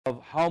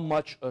how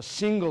much a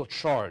single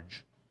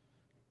charge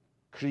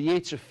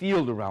creates a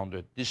field around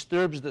it,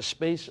 disturbs the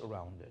space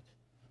around it.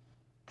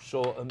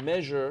 So a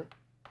measure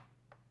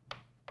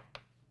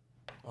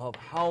of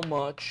how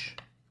much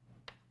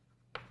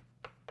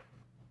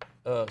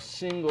a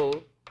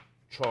single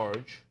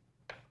charge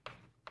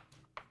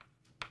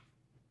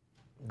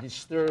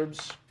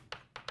disturbs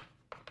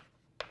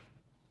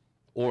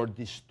or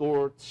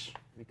distorts,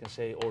 we can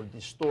say, or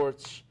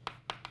distorts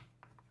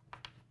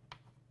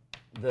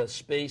the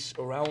space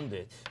around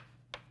it.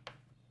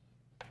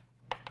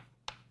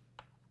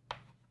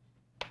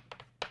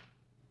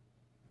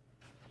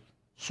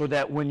 So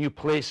that when you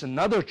place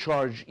another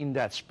charge in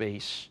that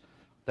space,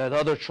 that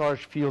other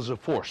charge feels a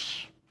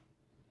force.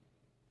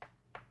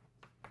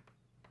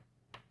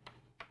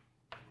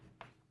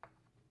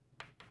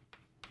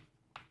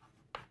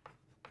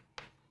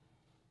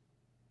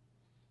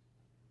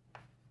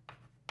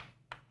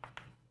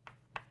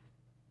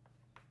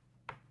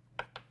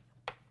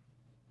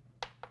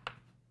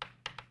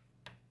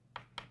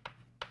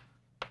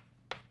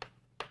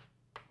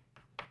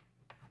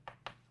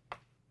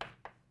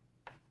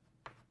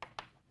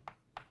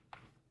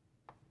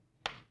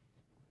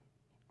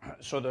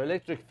 So the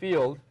electric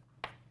field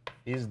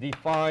is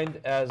defined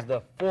as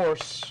the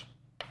force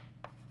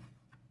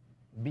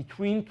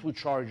between two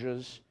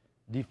charges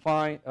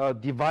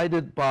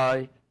divided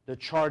by the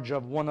charge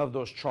of one of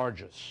those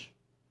charges.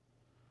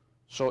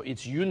 So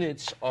its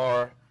units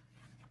are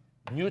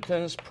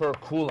newtons per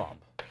coulomb.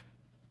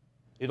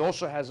 It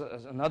also has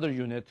another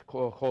unit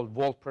called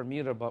volt per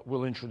meter, but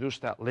we'll introduce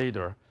that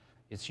later.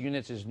 Its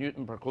units is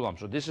Newton per coulomb.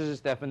 So this is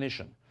its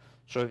definition.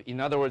 So in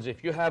other words,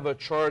 if you have a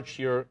charge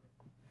here,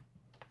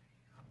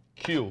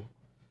 Q,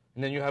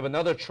 and then you have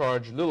another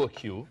charge, little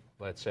q,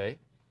 let's say,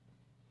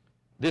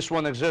 this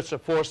one exerts a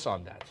force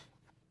on that.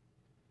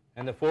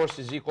 And the force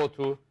is equal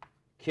to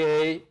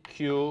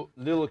kq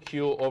little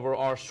q over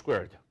r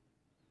squared.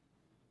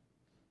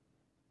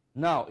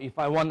 Now, if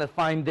I want to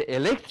find the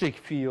electric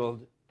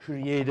field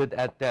created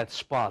at that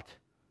spot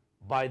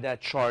by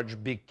that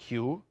charge, big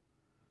Q,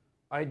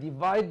 I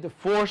divide the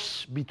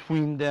force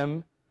between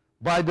them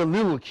by the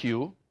little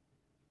q.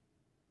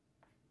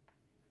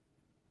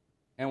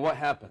 And what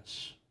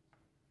happens?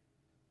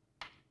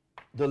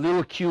 The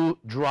little q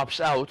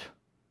drops out,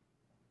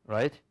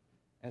 right?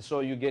 And so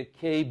you get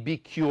k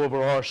big Q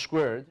over r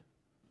squared.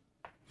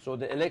 So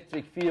the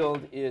electric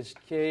field is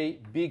k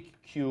big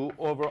Q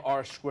over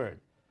r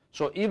squared.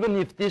 So even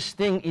if this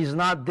thing is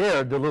not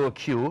there, the little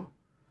q,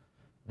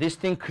 this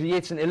thing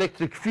creates an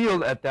electric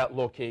field at that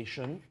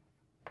location,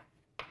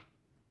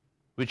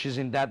 which is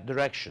in that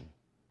direction.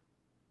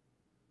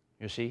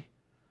 You see?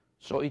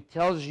 So it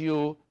tells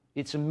you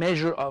it's a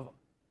measure of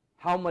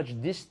how much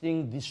this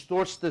thing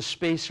distorts the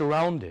space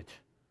around it.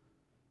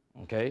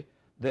 Okay?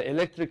 The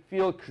electric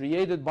field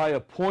created by a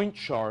point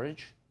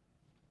charge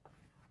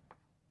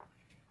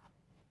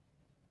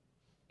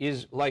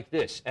is like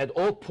this. At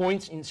all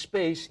points in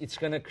space, it's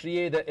going to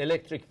create an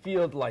electric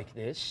field like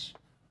this.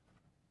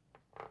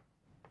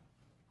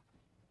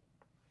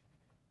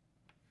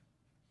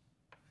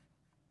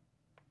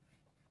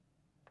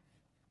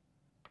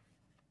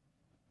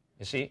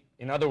 You see,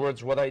 in other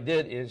words, what I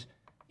did is,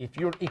 if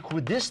you're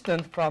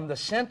equidistant from the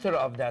center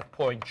of that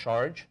point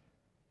charge,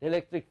 the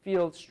electric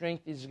field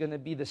strength is going to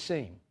be the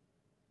same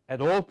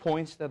at all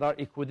points that are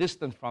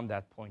equidistant from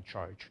that point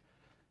charge.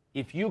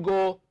 If you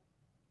go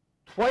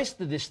twice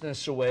the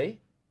distance away,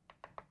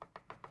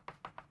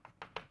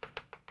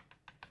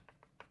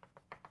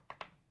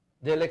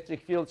 the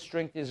electric field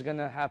strength is going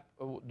to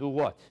do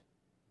what?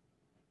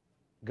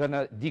 Going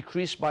to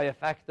decrease by a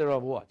factor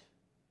of what?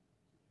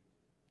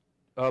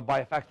 By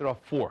a factor of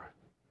 4.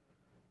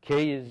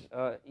 K is,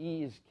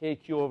 E is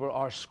kq over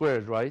r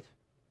squared, right?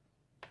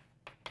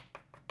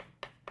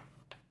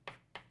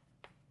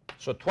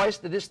 So twice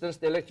the distance,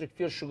 the electric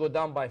field should go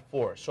down by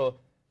 4. So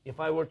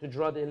if I were to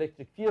draw the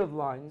electric field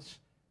lines,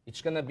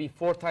 it's going to be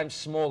 4 times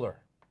smaller.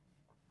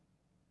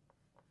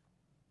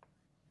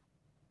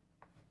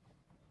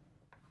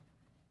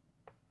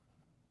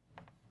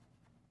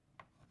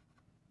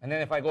 And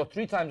then if I go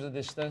 3 times the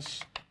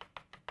distance,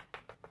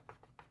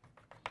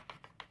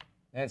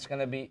 then it's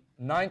going to be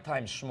 9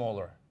 times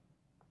smaller.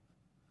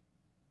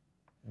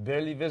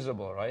 Barely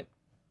visible, right?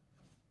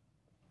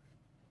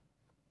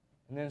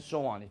 And then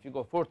so on. If you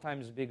go 4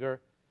 times bigger,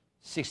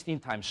 16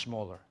 times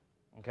smaller,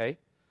 okay?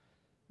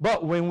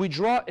 But when we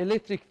draw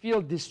electric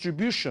field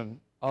distribution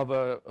of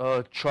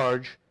a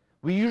charge,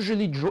 we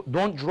usually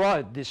don't draw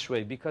it this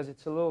way because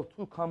it's a little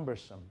too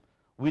cumbersome.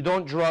 We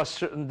don't draw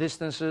certain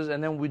distances,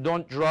 and then we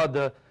don't draw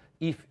the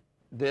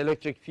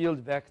electric field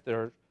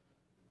vector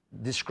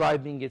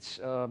describing its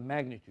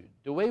magnitude.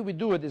 The way we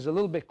do it is a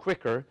little bit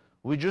quicker.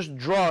 We just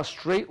draw a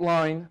straight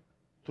line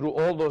through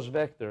all those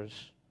vectors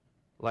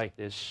like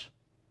this.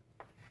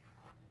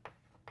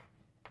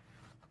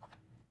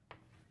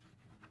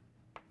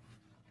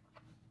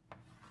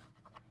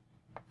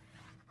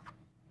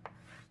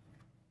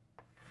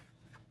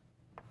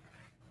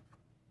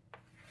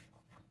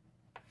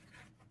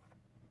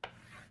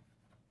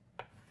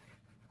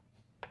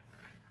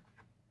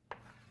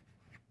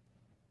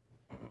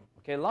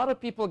 Okay, a lot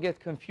of people get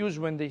confused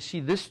when they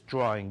see this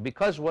drawing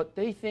because what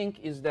they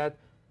think is that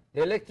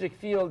the electric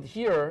field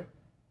here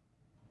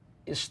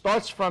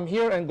starts from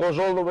here and goes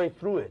all the way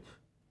through it.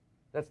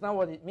 That's not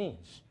what it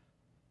means.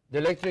 The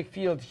electric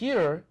field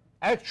here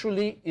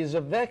actually is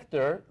a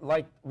vector,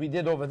 like we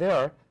did over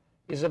there,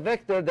 is a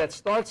vector that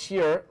starts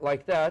here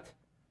like that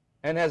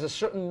and has a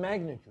certain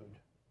magnitude.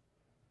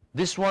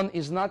 This one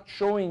is not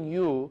showing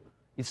you,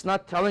 it's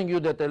not telling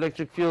you that the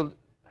electric field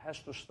has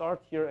to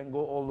start here and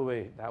go all the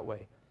way that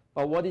way.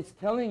 But what it's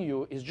telling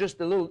you is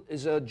just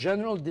a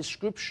general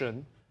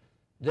description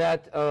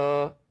that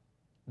the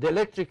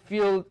electric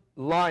field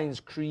lines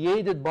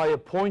created by a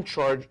point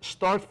charge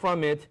start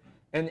from it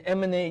and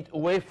emanate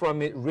away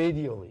from it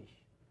radially.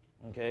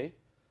 Okay?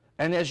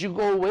 And as you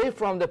go away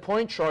from the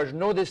point charge,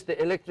 notice the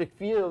electric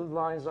field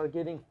lines are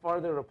getting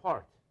farther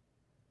apart.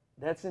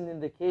 That's an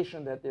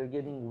indication that they're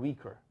getting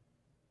weaker.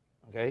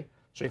 Okay?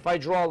 So if I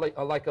draw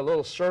like a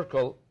little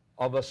circle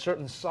of a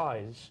certain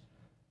size,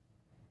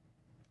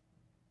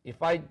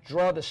 if I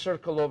draw the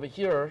circle over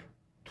here,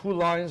 two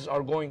lines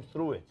are going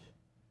through it.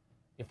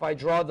 If I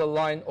draw the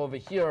line over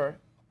here,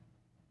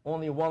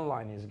 only one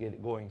line is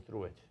going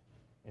through it.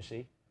 You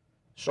see?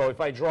 So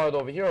if I draw it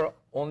over here,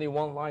 only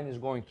one line is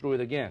going through it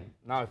again.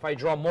 Now if I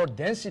draw more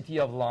density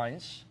of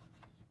lines,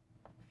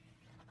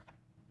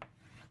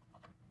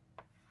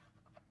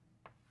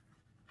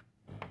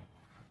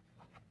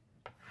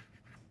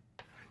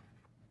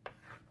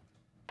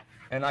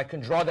 and I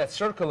can draw that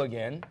circle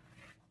again,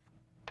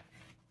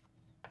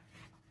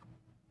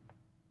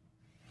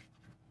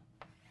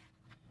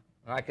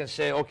 and I can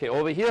say, okay,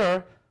 over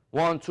here,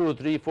 1, 2,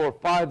 3, 4,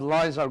 5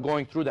 lines are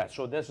going through that.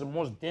 So that's the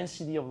most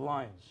density of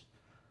lines.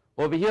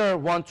 Over here,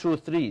 1, 2,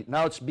 3.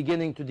 Now it's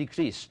beginning to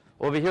decrease.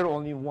 Over here,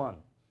 only 1,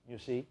 you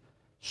see.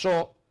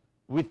 So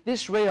with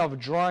this way of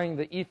drawing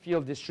the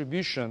E-field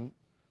distribution,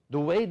 the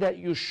way that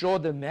you show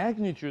the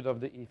magnitude of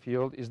the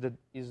E-field is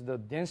the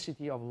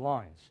density of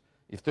lines.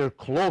 If they're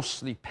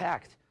closely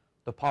packed,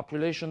 the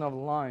population of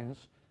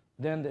lines,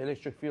 then the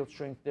electric field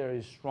strength there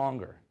is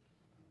stronger.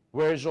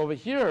 Whereas over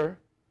here,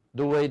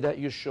 the way that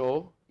you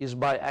show is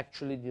by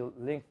actually the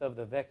length of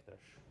the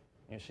vectors,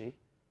 you see.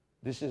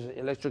 This is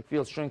electric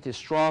field strength is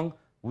strong,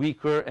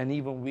 weaker, and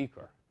even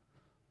weaker.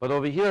 But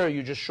over here,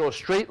 you just show a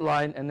straight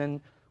line, and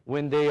then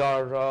when they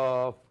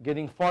are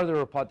getting farther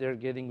apart, they're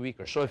getting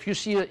weaker. So if you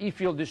see an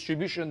E-field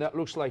distribution that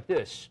looks like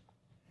this,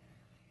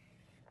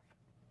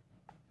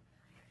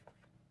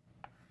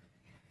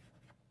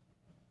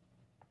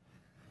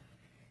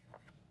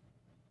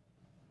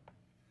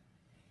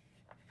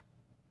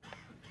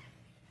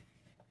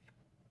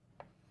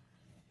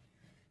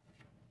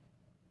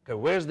 okay,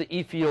 where's the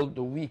E-field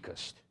the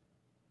weakest?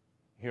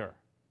 Here.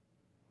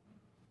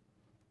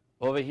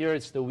 Over here,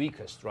 it's the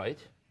weakest, right?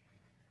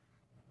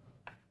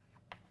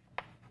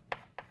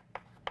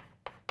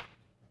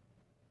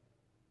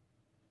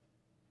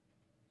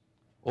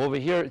 Over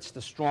here, it's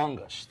the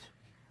strongest.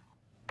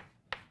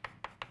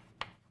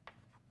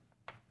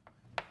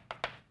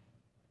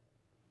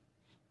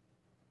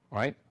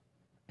 Right?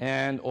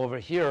 And over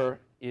here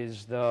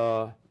is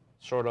the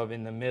sort of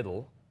in the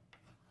middle.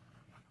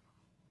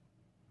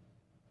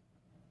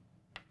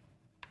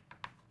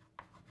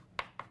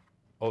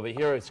 Over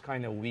here, it's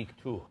kind of weak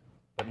too,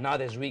 but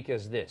not as weak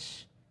as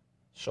this.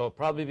 So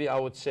probably I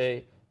would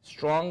say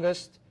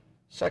strongest,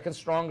 second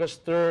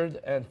strongest,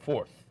 third, and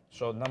fourth.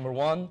 So number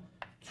 1,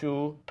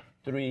 2,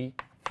 3,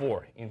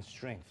 4 in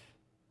strength.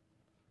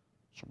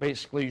 So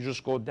basically, you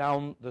just go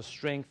down the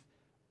strength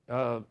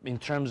in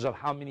terms of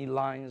how many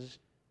lines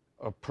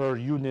per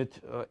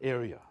unit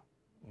area,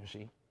 you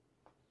see.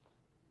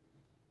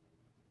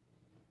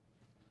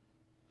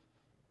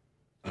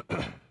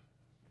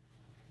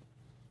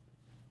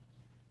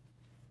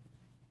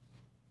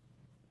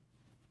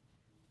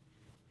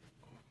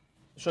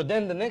 So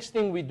then the next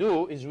thing we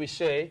do is we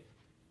say,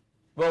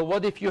 well,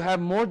 what if you have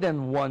more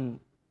than one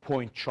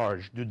point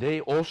charge? Do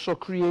they also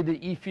create an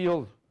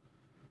E-field?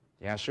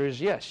 The answer is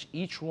yes.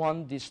 Each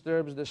one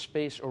disturbs the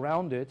space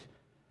around it,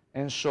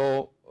 and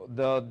so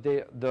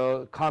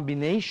the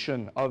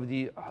combination of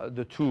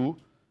the two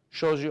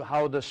shows you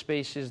how the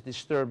space is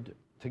disturbed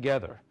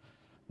together.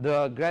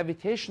 The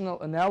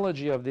gravitational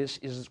analogy of this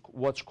is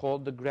what's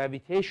called the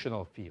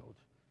gravitational field.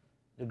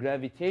 The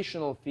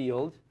gravitational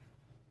field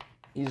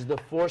is the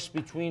force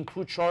between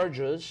two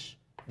charges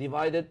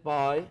divided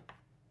by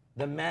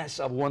the mass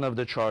of one of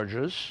the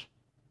charges.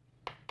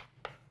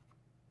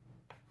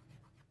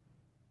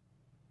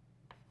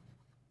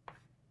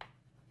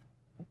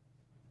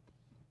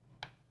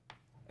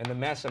 And the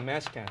mass and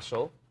mass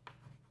cancel.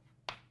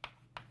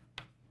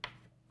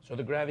 So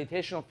the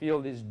gravitational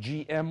field is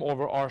gm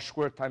over r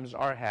squared times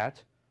r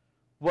hat.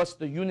 What's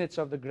the units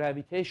of the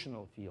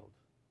gravitational field?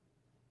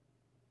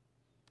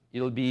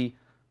 It'll be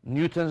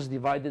newtons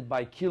divided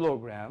by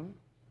kilogram,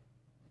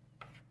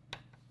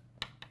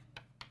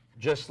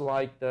 just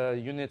like the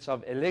units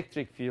of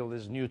electric field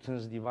is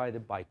newtons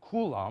divided by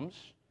coulombs.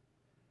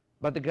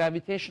 But the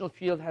gravitational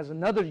field has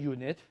another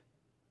unit,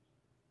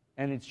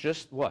 and it's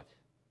just what?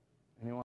 Anyone?